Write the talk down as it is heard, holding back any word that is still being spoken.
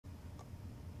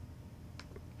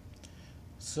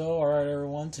So, alright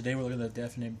everyone, today we're looking at the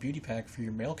definite beauty pack for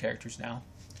your male characters now.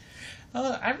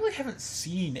 I really haven't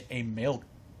seen a male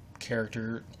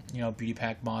character, beauty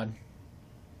pack mod.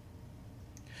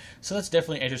 So that's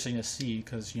definitely interesting to see,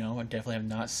 because, I definitely have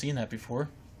not seen that before.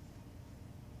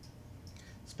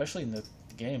 Especially in the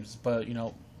games, but,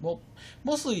 well,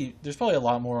 mostly, there's probably a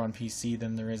lot more on PC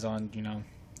than there is on,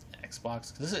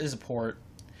 Xbox. This is a port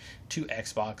to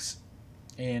Xbox,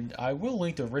 and I will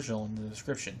link the original in the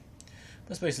description.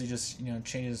 This basically just,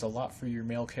 changes a lot for your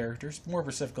male characters. More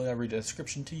specifically, I'll read the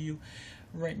description to you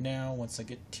right now once I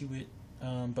get to it.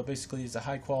 But basically, it's a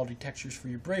high quality textures for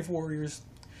your brave warriors,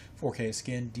 4K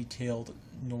skin, detailed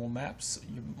normal maps,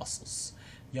 your muscles,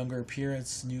 younger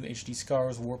appearance, new HD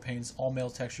scars, war paints, all male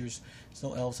textures,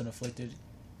 snow elves and afflicted.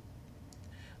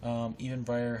 Even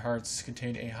brighter hearts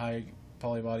contain a high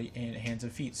poly body and hands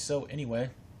and feet. So anyway,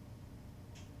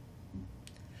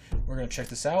 we're gonna check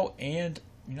this out and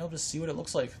just see what it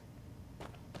looks like.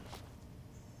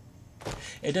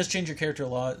 It does change your character a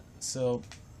lot, so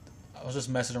I was just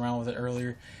messing around with it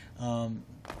earlier.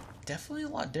 Definitely a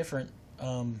lot different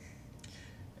in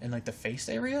like the face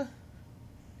area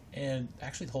and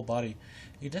actually the whole body.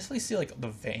 You can definitely see like the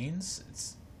veins,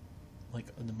 it's like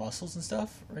the muscles and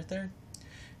stuff right there,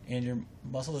 and your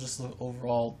muscles just look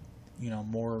overall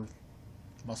more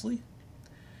muscly.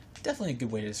 Definitely a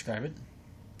good way to describe it.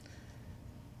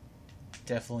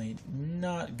 Definitely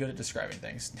not good at describing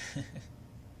things.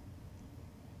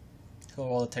 So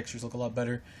all the textures look a lot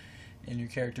better in your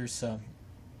characters,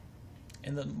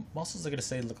 and the muscles, I'm gonna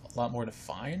say, look a lot more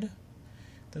defined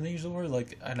than they usually were.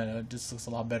 Like, I don't know, it just looks a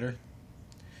lot better.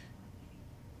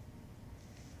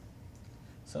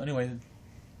 So anyway,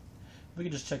 we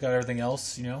can just check out everything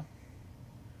else,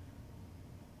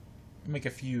 make a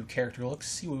few character looks,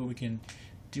 see what we can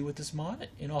do with this mod,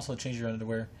 and also change your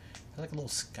underwear. There's like a little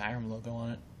Skyrim logo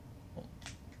on it.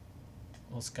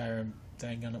 Little Skyrim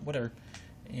thing on it, whatever.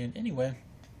 And anyway,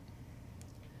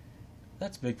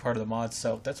 that's a big part of the mod,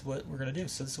 so that's what we're going to do.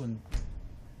 So this one,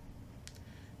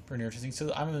 pretty interesting.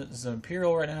 So I'm an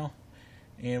Imperial right now.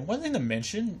 And one thing to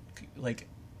mention, like,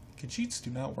 Khajiits do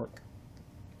not work.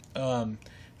 For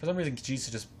some reason, Khajiits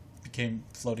just became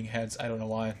floating heads. I don't know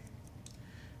why.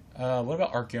 What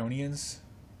about Argonians?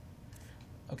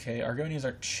 Okay, Argonians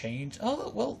are changed. Oh,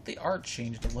 well, they are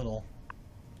changed a little.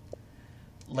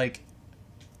 Like,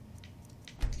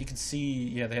 you can see,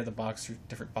 yeah, they have the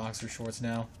different boxer shorts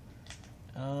now.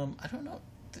 I don't know.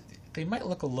 They might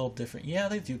look a little different. Yeah,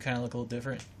 they do kind of look a little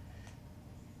different.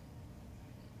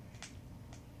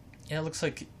 Yeah, it looks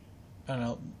like, I don't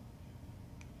know,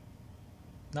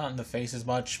 not in the face as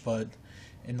much, but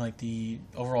in like the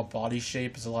overall body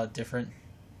shape is a lot different.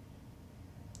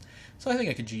 So I think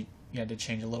I could did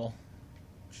change a little.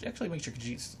 Should actually make your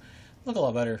Khajiits look a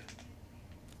lot better.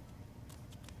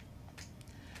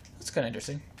 That's kind of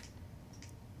interesting.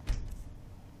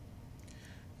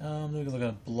 We can look at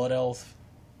a Blood Elf.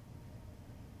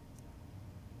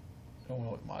 I don't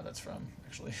know what mod that's from,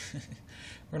 actually.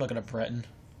 We're looking at Breton.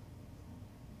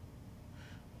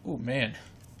 Ooh, man.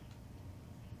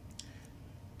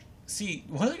 See,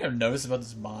 one thing I've noticed about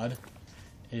this mod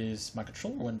is my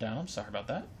controller went down. I'm sorry about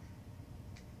that.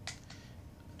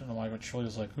 I don't know why my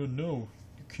controller's like, oh no,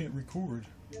 you can't record.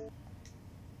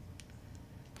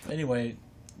 Anyway,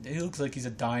 he looks like he's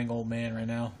a dying old man right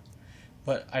now.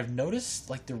 But I've noticed,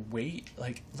 like, their weight,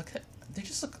 like, look at, they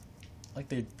just look like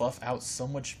they buff out so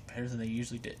much better than they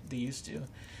used to.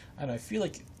 I don't know, I feel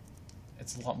like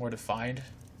it's a lot more defined.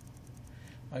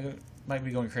 I might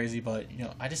be going crazy, but,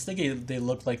 I just think they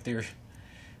look like they're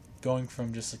going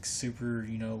from just, like, super,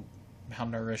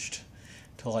 malnourished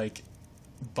to, like,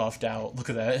 buffed out.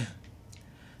 Look at that.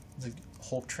 It's like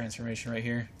Hulk transformation right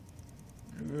here.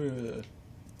 Ugh.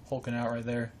 Hulking out right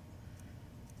there.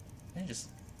 And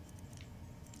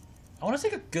I want to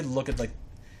take a good look at like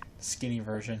the skinny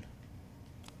version.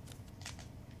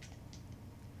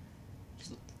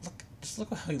 Just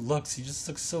look how he looks. He just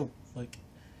looks so like,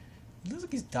 he looks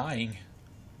like he's dying.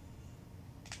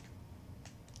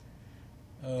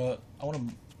 I want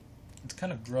to. It's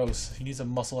kind of gross. He needs to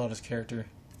muscle out his character.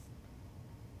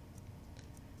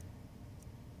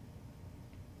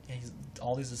 Yeah,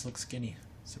 all these just look skinny,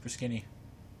 super skinny.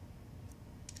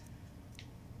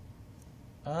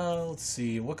 Let's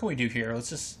see. What can we do here? Let's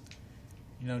just,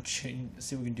 see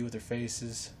what we can do with their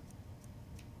faces.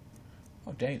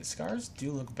 Oh, dang, the scars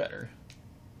do look better.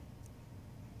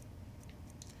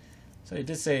 So it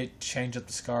did say change up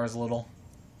the scars a little.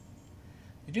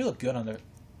 They do look good on their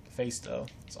face, though.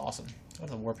 It's awesome. What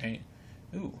the war paint?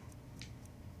 Ooh.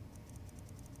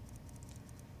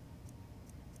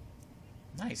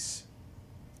 Nice.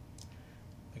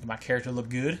 Making my character look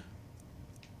good.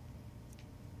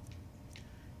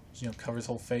 Just, you know, cover his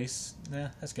whole face. Nah,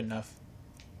 that's good enough.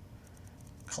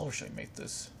 What color should I make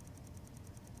this?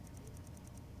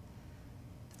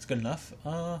 That's good enough.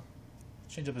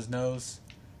 Change up his nose.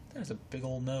 There's a big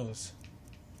old nose.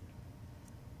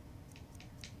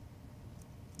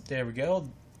 There we go.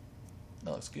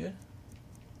 That looks good.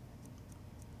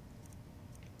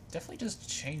 Definitely just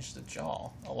changed the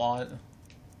jaw a lot.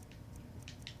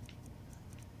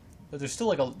 But there's still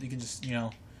like a, you can just, you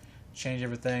know, change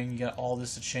everything. You got all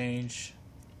this to change.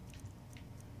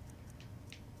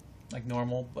 Like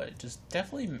normal, but it just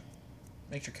definitely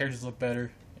makes your characters look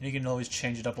better. And you can always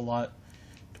change it up a lot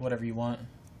to whatever you want.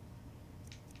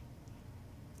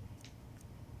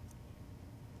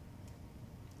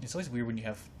 It's always weird when you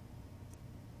have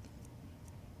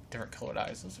different colored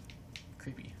eyes. Those are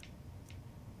creepy.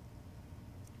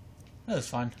 That's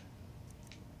fine.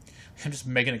 I'm just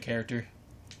making a character.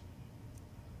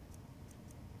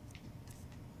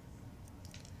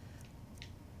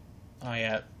 Oh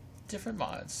yeah, different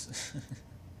mods.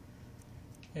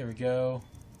 There we go.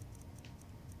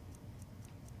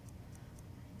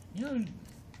 You know,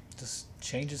 just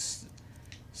changes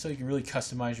so you can really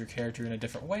customize your character in a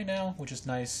different way now, which is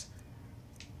nice.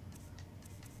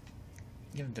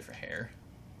 Give him different hair.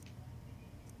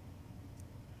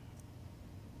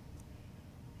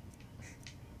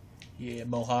 Yeah,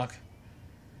 mohawk.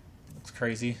 Looks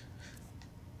crazy.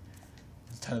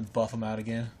 It's time to buff him out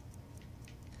again.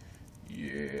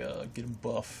 Yeah, get him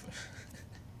buff.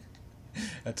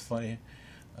 That's funny.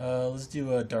 Let's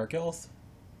do a dark elf.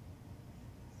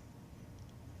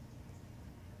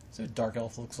 See what dark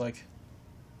elf looks like.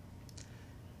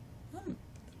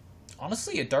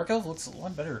 Honestly, a dark elf looks a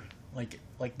lot better.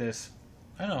 Like this.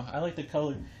 I don't know. I like the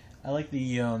color. I like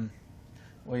the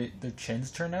way their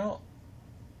chins turn out.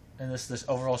 And this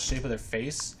overall shape of their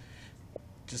face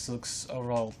just looks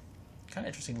overall kind of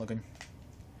interesting looking.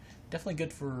 Definitely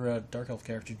good for a dark elf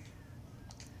character.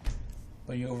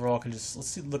 But you overall can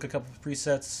just look a couple of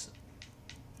presets.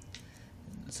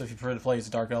 So if you prefer to play as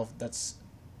a dark elf, that's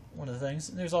one of the things.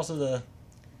 And there's also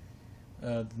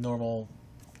the normal,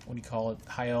 what do you call it,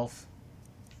 high elf.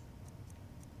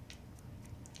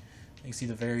 You can see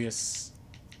the various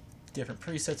different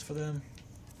presets for them.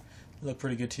 Look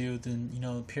pretty good too. Then, you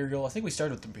know, Imperial. I think we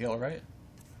started with Imperial, right?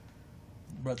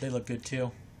 But they look good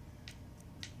too.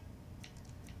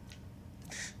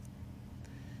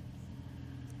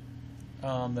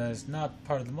 That is not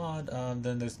part of the mod.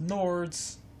 Then there's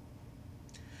Nords.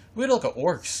 We gotta look at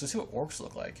orcs. Let's see what orcs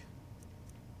look like.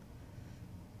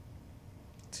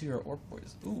 Let's see our orc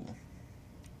boys. Ooh.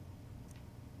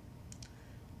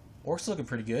 Orcs looking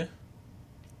pretty good.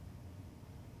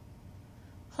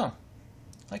 Huh.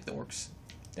 I like the orcs.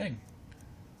 Dang.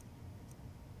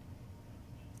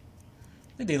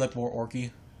 I think they look more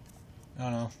orky. I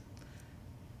don't know.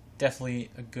 Definitely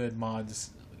a good mod.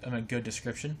 I mean, a good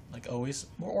description. Like always.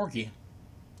 More orky.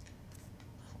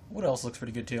 What else looks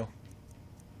pretty good too?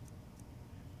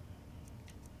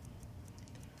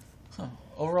 Huh.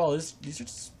 Overall, these are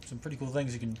just some pretty cool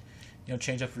things you can, you know,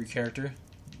 change up for your character.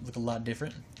 Look a lot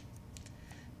different.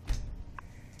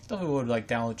 Definitely would like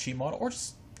download a cheat mod or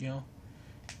just, you know,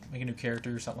 make a new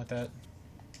character or something like that.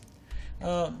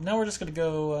 Now we're just gonna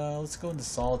go. Let's go into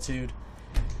Solitude,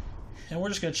 and we're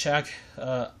just gonna check.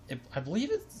 I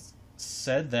believe it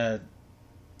said that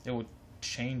it would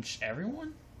change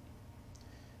everyone.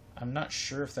 I'm not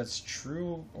sure if that's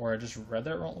true or I just read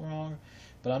that wrong,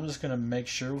 but I'm just gonna make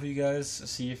sure with you guys,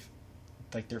 see if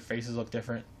like their faces look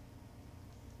different.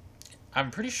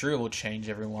 I'm pretty sure it will change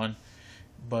everyone,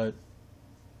 but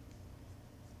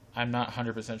I'm not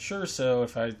 100% sure, so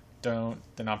if I don't,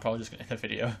 then I'm probably just gonna end the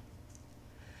video.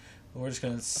 But we're just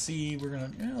gonna see,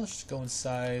 let's just go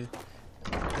inside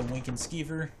the Winkin'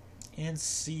 Skeever and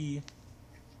see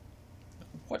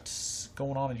what's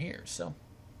going on in here. So,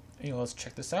 anyway, let's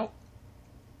check this out.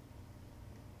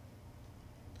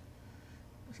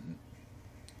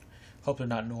 Hope they're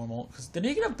not normal, because then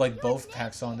you can have like both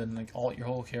packs on, and like all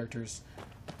your characters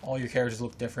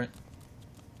look different.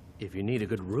 If you need a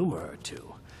good rumor or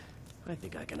two, I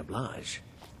think I can oblige.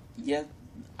 Yeah,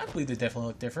 I believe they definitely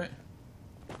look different.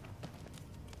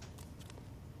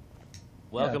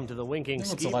 Welcome to the Winking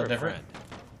Skeever, a lot different. friend.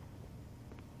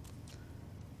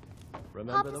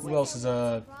 Remember the Who else is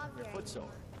a footsore?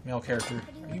 male character?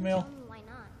 Are you male?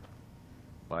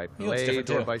 By He looks different,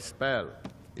 blade or too. by spell.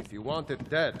 If you want it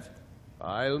dead,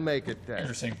 I'll make it dead.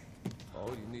 Interesting. All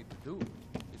you need to do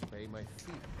is pay my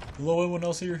fee. Hello, anyone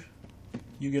else here?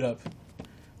 You get up.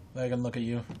 I can look at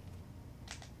you.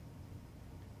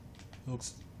 He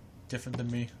looks different than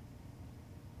me.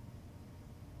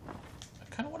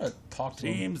 talk to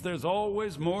him. Seems there's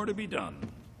always more to be done.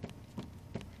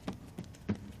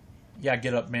 Yeah,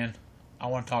 get up, man. I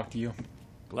want to talk to you.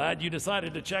 Glad you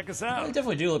decided to check us They out.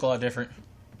 definitely do look a lot different.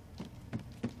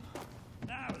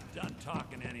 I was done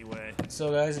talking anyway.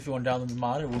 So, guys, if you want to download the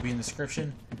mod, it will be in the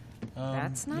description.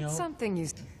 That's not you know, something you...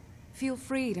 Feel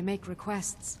free to make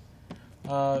requests.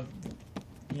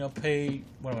 you know, pay...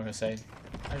 What am I going to say?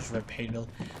 I just read pay bill.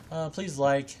 Please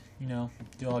like, you know,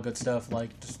 do all the good stuff.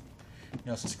 Like, just,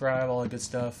 you know, subscribe, all that good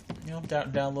stuff. You know,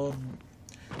 download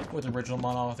with original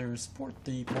mod authors. Support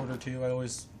the porter, too. I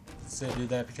always say do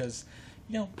that because,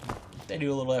 you know, they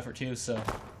do a little effort, too, so...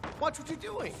 Watch what you're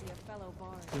doing.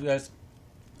 So you guys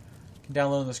can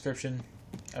download in the description.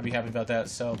 I'd be happy about that,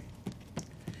 so...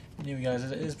 Anyway, guys,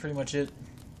 that is pretty much it.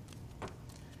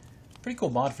 Pretty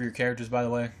cool mod for your characters, by the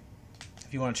way.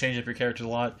 If you want to change up your characters a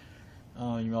lot,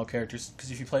 your male characters, because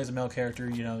if you play as a male character,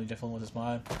 you know, you definitely want this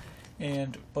mod.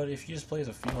 But if you just play as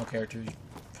a female character, you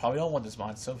probably don't want this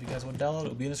mod. So if you guys want to download it,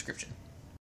 it'll be in the description.